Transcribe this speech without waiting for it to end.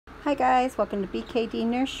Hi guys, welcome to BKD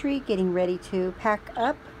Nursery, getting ready to pack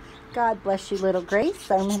up. God bless you, little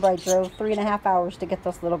Grace. I remember I drove 3.5 hours to get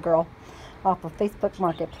this little girl off of Facebook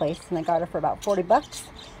Marketplace, and I got her for about 40 bucks,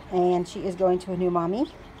 and she is going to a new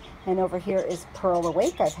mommy. And over here is Pearl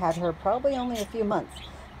Awake. I've had her probably only a few months,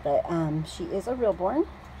 but she is a realborn,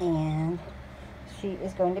 and she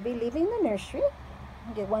is going to be leaving the nursery.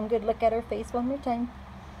 Get one good look at her face one more time.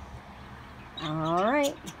 All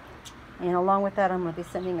right. And along with that, I'm going to be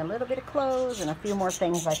sending a little bit of clothes and a few more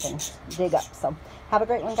things I can dig up. So have a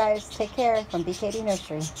great one, guys. Take care from BKD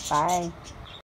Nursery. Bye.